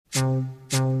Sarah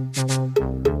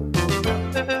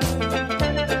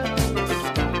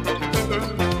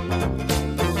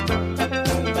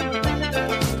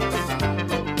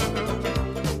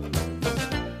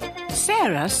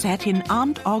sat in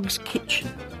Aunt Og's kitchen.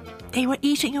 They were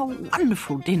eating a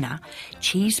wonderful dinner,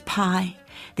 cheese pie,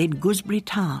 then gooseberry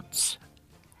tarts.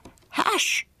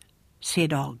 "Hush,"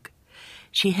 said Og.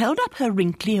 She held up her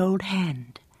wrinkly old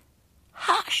hand.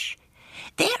 "Hush,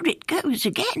 there it goes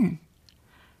again."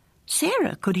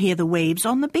 Sarah could hear the waves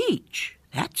on the beach,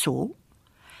 that's all.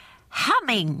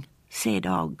 "Humming," said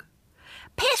Og.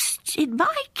 "Pests in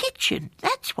my kitchen,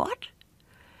 that's what."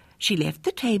 She left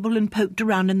the table and poked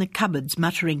around in the cupboards,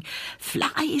 muttering,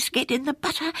 "Flies get in the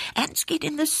butter, ants get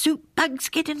in the soup, bugs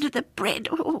get into the bread.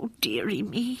 Oh, dearie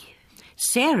me."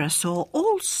 Sarah saw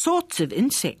all sorts of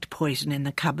insect poison in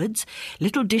the cupboards,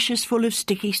 little dishes full of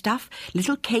sticky stuff,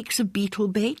 little cakes of beetle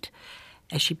bait.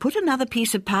 As she put another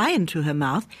piece of pie into her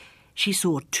mouth, she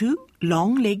saw 2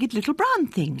 long-legged little brown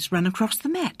things run across the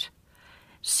mat.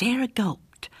 Sarah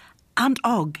gulped. Aunt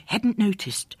Og hadn't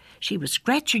noticed. She was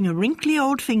scratching a wrinkly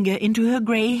old finger into her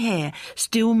grey hair,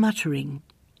 still muttering.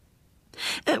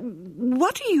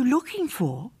 "What are you looking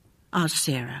for?" asked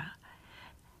Sarah.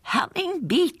 "Humming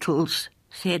beetles,"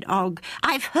 said Og.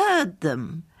 "I've heard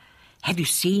them." "Have you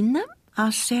seen them?"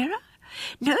 asked Sarah.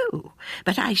 "No,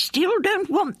 but I still don't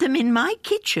want them in my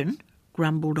kitchen,"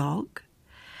 grumbled Og.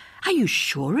 "Are you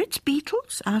sure it's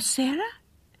beetles?" asked Sarah.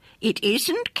 "It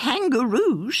isn't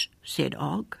kangaroos," said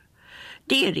Og.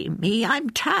 "Dearie me, I'm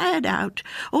tired out.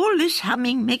 All this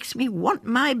humming makes me want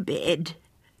my bed."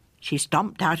 She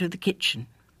stomped out of the kitchen.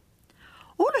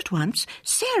 All at once,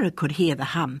 Sarah could hear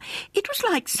the hum. It was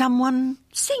like someone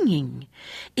singing.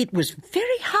 It was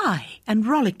very high and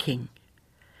rollicking.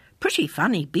 "Pretty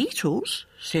funny beetles,"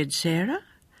 said Sarah.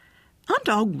 Aunt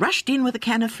Og rushed in with a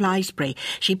can of fly spray.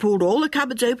 She pulled all the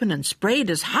cupboards open and sprayed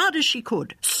as hard as she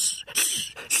could.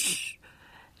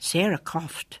 Sarah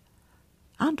coughed.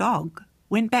 Aunt Og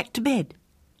went back to bed.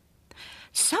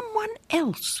 Someone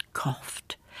else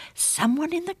coughed.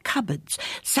 Someone in the cupboards.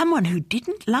 Someone who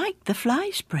didn't like the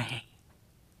fly spray.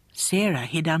 Sarah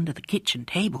hid under the kitchen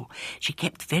table. She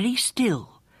kept very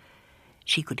still.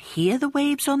 She could hear the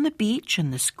waves on the beach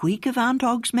and the squeak of Aunt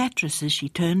Og's mattress as she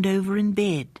turned over in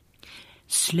bed.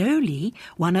 Slowly,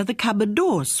 one of the cupboard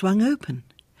doors swung open.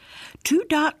 2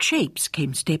 dark shapes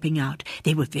came stepping out.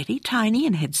 They were very tiny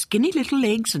and had skinny little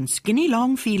legs and skinny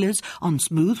long feelers on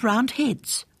smooth round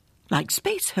heads, like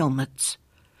space helmets.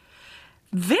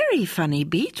 "Very funny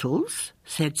beetles,"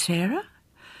 said Sarah.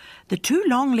 The 2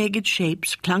 long-legged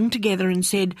shapes clung together and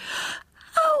said,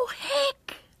 "Oh,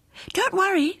 heck!" "Don't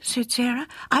worry," said Sarah.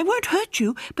 "I won't hurt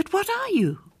you, but what are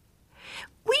you?"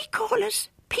 "We call us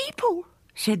people,"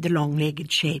 said the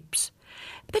long-legged shapes.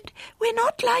 "But we're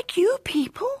not like you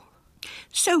people."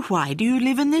 "So why do you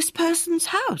live in this person's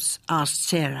house?" asked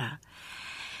Sarah.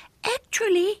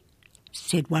 "Actually,"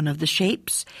 said one of the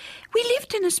shapes, "we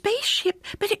lived in a spaceship,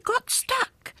 but it got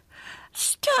stuck."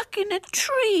 "Stuck in a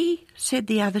tree," said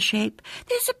the other shape.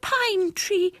 "There's a pine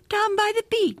tree down by the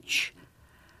beach."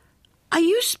 "Are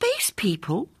you space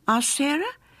people?" asked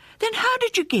Sarah. "Then how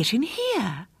did you get in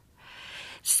here?"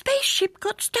 "Spaceship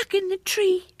got stuck in the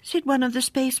tree," said one of the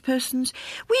space persons.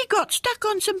 "We got stuck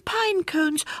on some pine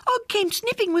cones. Og came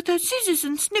snipping with her scissors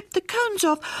and snipped the cones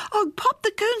off. Og popped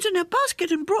the cones in a basket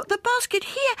and brought the basket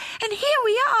here, and here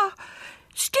we are,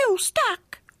 still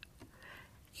stuck."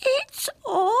 "It's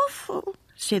awful,"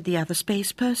 said the other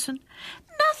space person.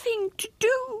 "Nothing to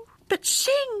do but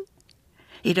sing."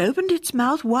 It opened its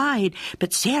mouth wide,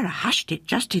 but Sarah hushed it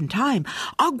just in time.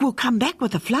 "Og will come back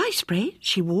with a fly spray,"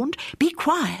 she warned. "Be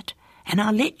quiet, and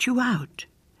I'll let you out."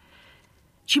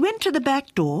 She went to the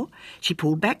back door. She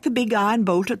pulled back the big iron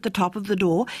bolt at the top of the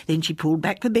door. Then she pulled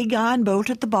back the big iron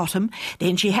bolt at the bottom.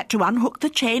 Then she had to unhook the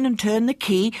chain and turn the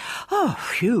key. "Oh,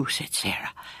 phew," said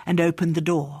Sarah, and opened the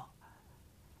door.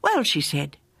 "Well," she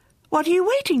said, "what are you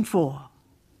waiting for?"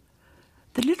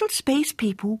 The little space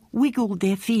people wiggled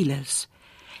their feelers.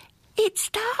 "It's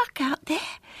dark out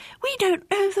there. We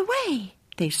don't know the way,"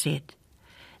 they said.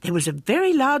 There was a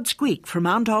very loud squeak from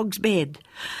Aunt Og's bed.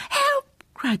 "Help!"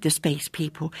 cried the space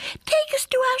people. "Take us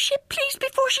to our ship, please,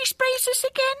 before she sprays us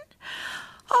again."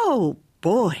 "Oh,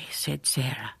 boy," said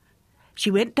Sarah.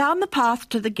 She went down the path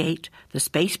to the gate. The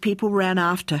space people ran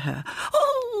after her.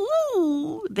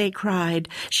 "Oh!" they cried.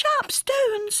 "Sharp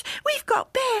stones! We've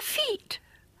got bare feet."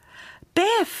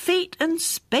 "Bare feet and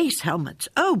space helmets!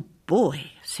 Oh,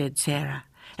 boy," said Sarah,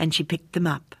 and she picked them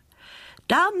up.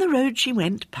 Down the road she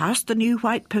went, past the new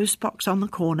white postbox on the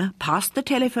corner, past the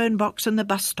telephone box and the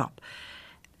bus stop.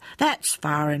 "That's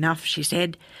far enough," she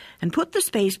said, and put the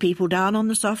Space People down on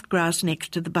the soft grass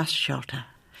next to the bus shelter.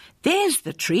 "There's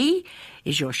the tree.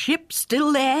 Is your ship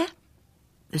still there?"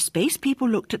 The Space People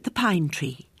looked at the pine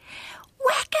tree.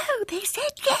 "Wacko," they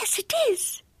said. "Yes, it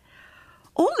is."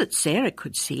 All that Sarah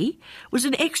could see was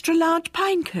an extra large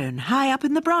pine cone high up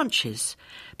in the branches,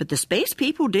 but the Space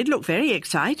People did look very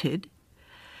excited.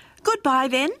 "Goodbye,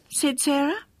 then," said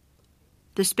Sarah.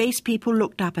 The Space People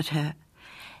looked up at her.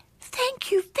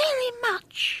 "Thank you very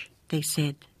much," they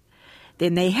said.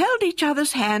 Then they held each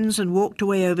other's hands and walked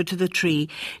away over to the tree.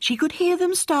 She could hear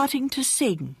them starting to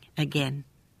sing again.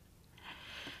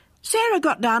 Sarah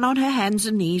got down on her hands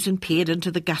and knees and peered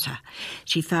into the gutter.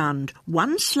 She found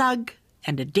one slug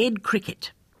and a dead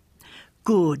cricket.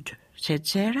 "Good," said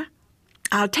Sarah.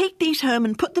 "I'll take these home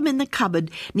and put them in the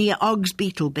cupboard near Og's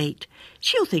beetle bait.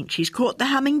 She'll think she's caught the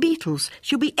humming beetles.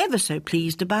 She'll be ever so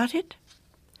pleased about it."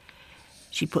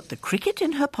 She put the cricket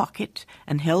in her pocket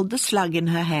and held the slug in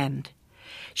her hand.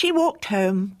 She walked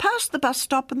home, past the bus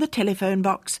stop and the telephone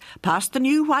box, past the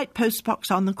new white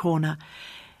postbox on the corner.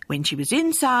 When she was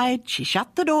inside, she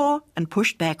shut the door and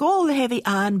pushed back all the heavy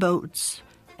iron bolts.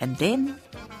 And then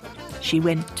she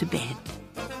went to bed.